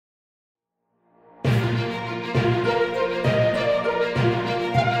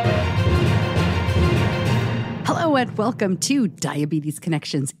Hello and welcome to Diabetes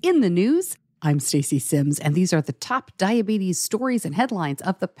Connections in the News. I'm Stacey Sims, and these are the top diabetes stories and headlines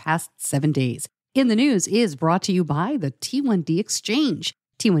of the past 7 days. In the News is brought to you by the T1D Exchange.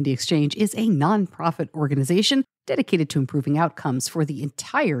 T1D Exchange is a nonprofit organization dedicated to improving outcomes for the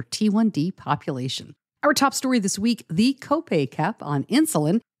entire T1D population. Our top story this week, the copay cap on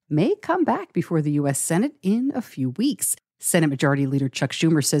insulin may come back before the U.S. Senate in a few weeks. Senate Majority Leader Chuck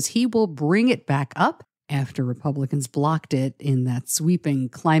Schumer says he will bring it back up after Republicans blocked it in that sweeping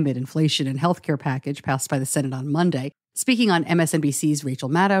climate, inflation, and healthcare package passed by the Senate on Monday. Speaking on MSNBC's Rachel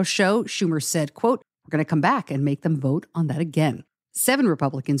Maddow's show, Schumer said, quote, "We're going to come back and make them vote on that again." 7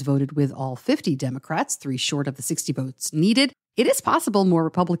 Republicans voted with all 50 Democrats, 3 short of the 60 votes needed. It is possible more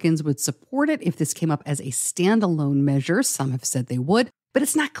Republicans would support it if this came up as a standalone measure. Some have said they would, but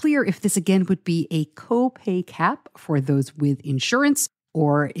it's not clear if this again would be a copay cap for those with insurance,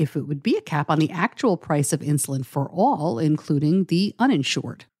 or if it would be a cap on the actual price of insulin for all, including the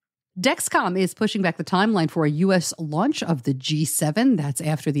uninsured. Dexcom is pushing back the timeline for a U.S. launch of the G7. That's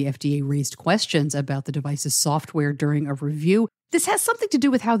after the FDA raised questions about the device's software during a review. This has something to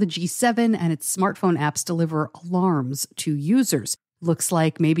do with how the G7 and its smartphone apps deliver alarms to users. Looks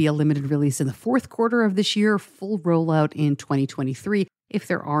like maybe a limited release in the fourth quarter of this year, full rollout in 2023, if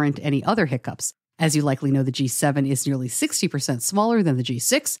there aren't any other hiccups. As you likely know, the G7 is nearly 60% smaller than the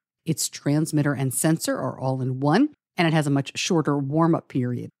G6. Its transmitter and sensor are all in one, and it has a much shorter warm-up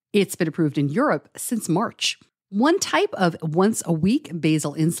period. It's been approved in Europe since March. One type of once-a-week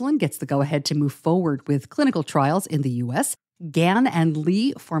basal insulin gets the go-ahead to move forward with clinical trials in the U.S. Gan and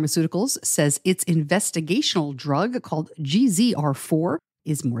Lee Pharmaceuticals says its investigational drug called GZR4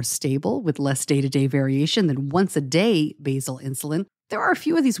 is more stable with less day-to-day variation than once-a-day basal insulin. There are a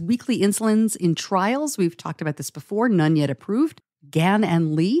few of these weekly insulins in trials. We've talked about this before, none yet approved. Gan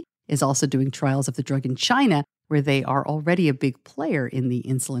and Lee is also doing trials of the drug in China, where they are already a big player in the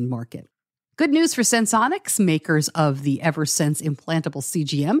insulin market. Good news for Sensonics, makers of the Eversense implantable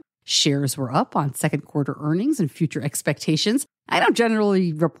CGM. Shares were up on second quarter earnings and future expectations. I don't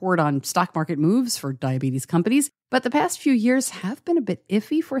generally report on stock market moves for diabetes companies, but the past few years have been a bit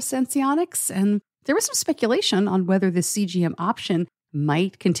iffy for Senseonics, and there was some speculation on whether this CGM option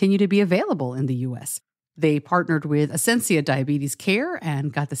might continue to be available in the U.S. They partnered with Ascensia Diabetes Care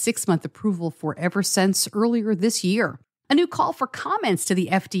and got the 6-month approval for Eversense earlier this year. A new call for comments to the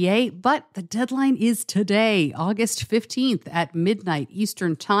FDA, but the deadline is today, August 15th at midnight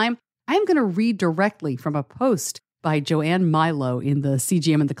Eastern Time. I'm going to read directly from a post by Joanne Milo in the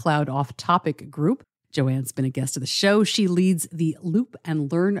CGM in the Cloud off-topic group. Joanne's been a guest of the show. She leads the Loop and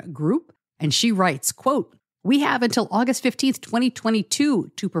Learn group, and she writes, quote, "We have until August 15th,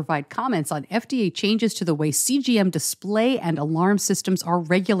 2022 to provide comments on FDA changes to the way CGM display and alarm systems are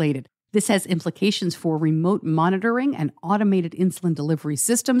regulated. This has implications for remote monitoring and automated insulin delivery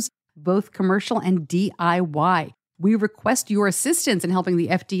systems, both commercial and DIY. We request your assistance in helping the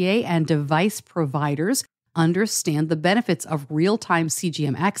FDA and device providers understand the benefits of real-time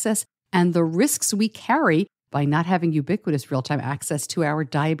CGM access and the risks we carry by not having ubiquitous real-time access to our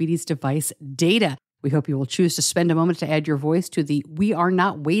diabetes device data. We hope you will choose to spend a moment to add your voice to the We Are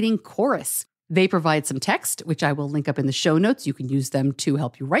Not Waiting chorus." They provide some text, which I will link up in the show notes. You can use them to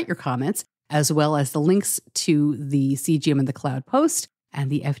help you write your comments, as well as the links to the CGM in the Cloud post and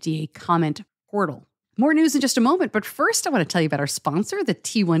the FDA comment portal. More news in just a moment, but first I want to tell you about our sponsor, the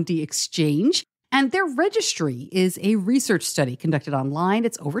T1D Exchange. And their registry is a research study conducted online.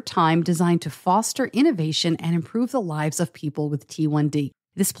 It's over time designed to foster innovation and improve the lives of people with T1D.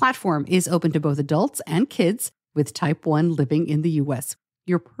 This platform is open to both adults and kids with type 1 living in the U.S.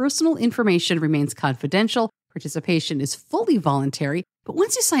 Your personal information remains confidential. Participation is fully voluntary. But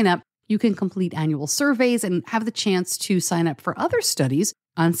once you sign up, you can complete annual surveys and have the chance to sign up for other studies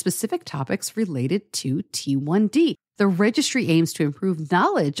on specific topics related to T1D. The registry aims to improve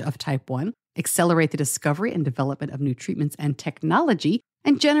knowledge of type 1, accelerate the discovery and development of new treatments and technology,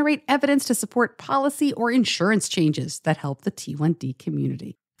 and generate evidence to support policy or insurance changes that help the T1D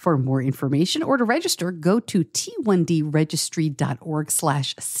community. For more information or to register, go to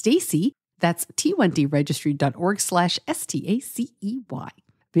t1dregistry.org/Stacey. That's t1dregistry.org/STACEY.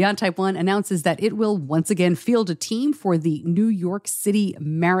 Beyond Type 1 announces that it will once again field a team for the New York City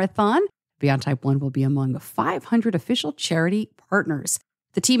Marathon. Beyond Type 1 will be among 500 official charity partners.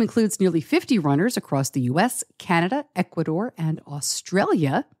 The team includes nearly 50 runners across the U.S., Canada, Ecuador, and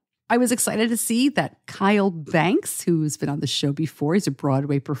Australia. I was excited to see that Kyle Banks, who's been on the show before, he's a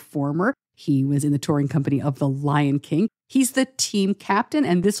Broadway performer. He was in the touring company of The Lion King. He's the team captain,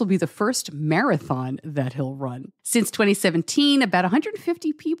 and this will be the first marathon that he'll run. Since 2017, about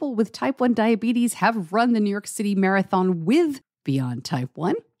 150 people with type 1 diabetes have run the New York City Marathon with Beyond Type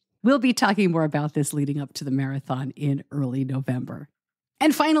 1. We'll be talking more about this leading up to the marathon in early November.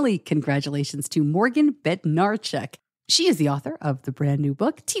 And finally, congratulations to Morgan Bednarchuk. She is the author of the brand new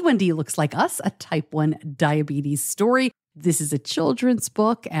book, T1D Looks Like Us, a type 1 diabetes story. This is a children's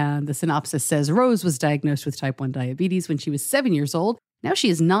book, and the synopsis says Rose was diagnosed with type 1 diabetes when she was 7 years old. Now she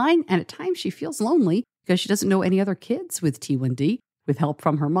is 9, and at times she feels lonely because she doesn't know any other kids with T1D. With help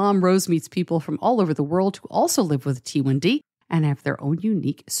from her mom, Rose meets people from all over the world who also live with T1D and have their own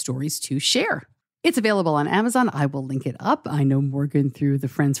unique stories to share. It's available on Amazon. I will link it up. I know Morgan through the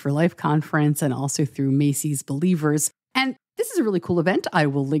Friends for Life conference and also through Macy's Believers. And this is a really cool event. I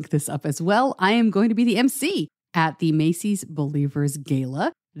will link this up as well. I am going to be the MC at the Macy's Believers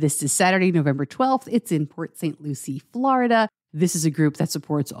Gala. This is Saturday, November 12th. It's in Port St. Lucie, Florida. This is a group that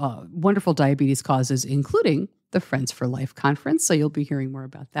supports wonderful diabetes causes, including the Friends for Life conference. So you'll be hearing more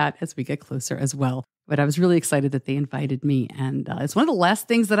about that as we get closer as well. But I was really excited that they invited me. And it's one of the last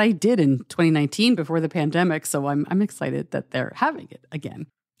things that I did in 2019 before the pandemic. So I'm excited that they're having it again.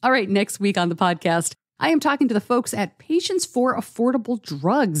 All right, next week on the podcast, I am talking to the folks at Patients for Affordable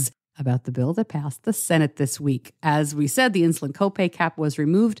Drugs about the bill that passed the Senate this week. As we said, the insulin copay cap was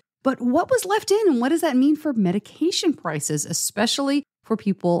removed, but what was left in and what does that mean for medication prices, especially for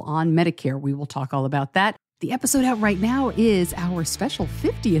people on Medicare? We will talk all about that. The episode out right now is our special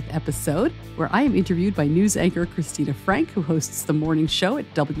 50th episode, where I am interviewed by news anchor Christina Frank, who hosts the morning show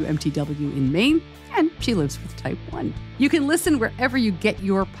at WMTW in Maine, and she lives with type 1. You can listen wherever you get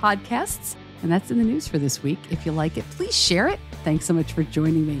your podcasts. And that's in the news for this week. If you like it, please share it. Thanks so much for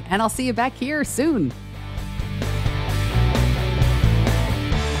joining me. And I'll see you back here soon.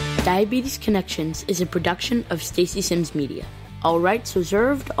 Diabetes Connections is a production of Stacey Sims Media. All rights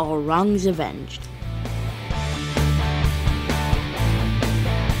reserved, all wrongs avenged.